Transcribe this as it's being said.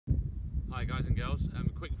Hi guys and girls, a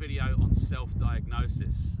quick video on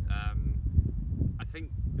self-diagnosis. I think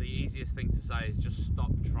the easiest thing to say is just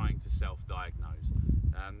stop trying to self-diagnose.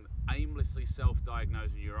 Aimlessly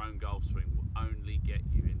self-diagnosing your own golf swing will only get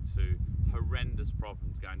you into horrendous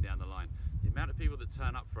problems going down the line. The amount of people that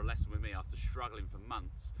turn up for a lesson with me after struggling for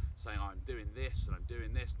months saying, oh, I'm doing this and I'm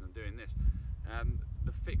doing this and I'm doing this,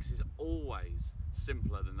 the fix is always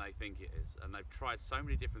simpler than they think it is, and they've tried so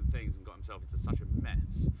many different things and got themselves into such a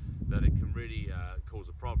mess that it can really cause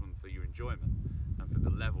a problem for your enjoyment and for the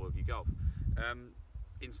level of your golf.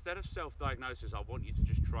 Instead of self-diagnosis, I want you to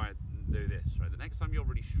just try and do this. Right? The next time you're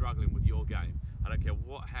really struggling with your game, I don't care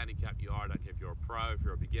what handicap you are, I don't care if you're a pro, if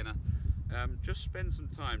you're a beginner, just spend some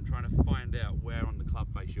time trying to find out where on the club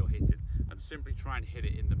face you're hitting, and simply try and hit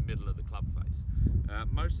it in the middle of the club face.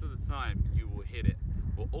 Most of the time you will hit it,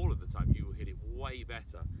 or all of the time you will hit it way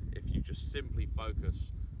better if you just simply focus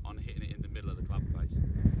on hitting it in the middle of the club face.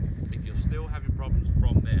 If you're still having problems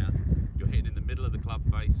from there, you're hitting in the middle of the club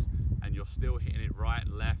face and you're still hitting it right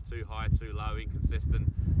and left, too high, too low,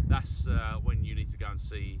 inconsistent, that's when you need to go and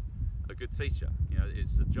see a good teacher. You know,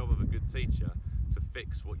 it's the job of a good teacher to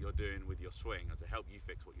fix what you're doing with your swing, or to help you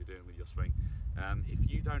fix what you're doing with your swing. If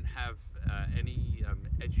you don't have any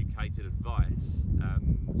educated advice,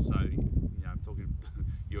 so you know, I'm talking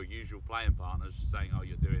your usual playing partners saying, oh,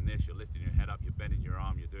 you're doing this, you're lifting your head up, you're bending your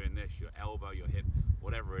arm, you're doing this, your elbow, your hip,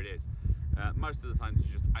 whatever it is. Most of the time it's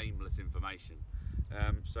just aimless information.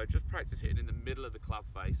 So just practice hitting in the middle of the club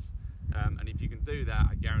face, and if you can do that,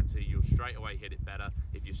 I guarantee you'll straight away hit it better.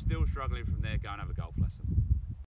 If you're still struggling from there, go and have a golf lesson.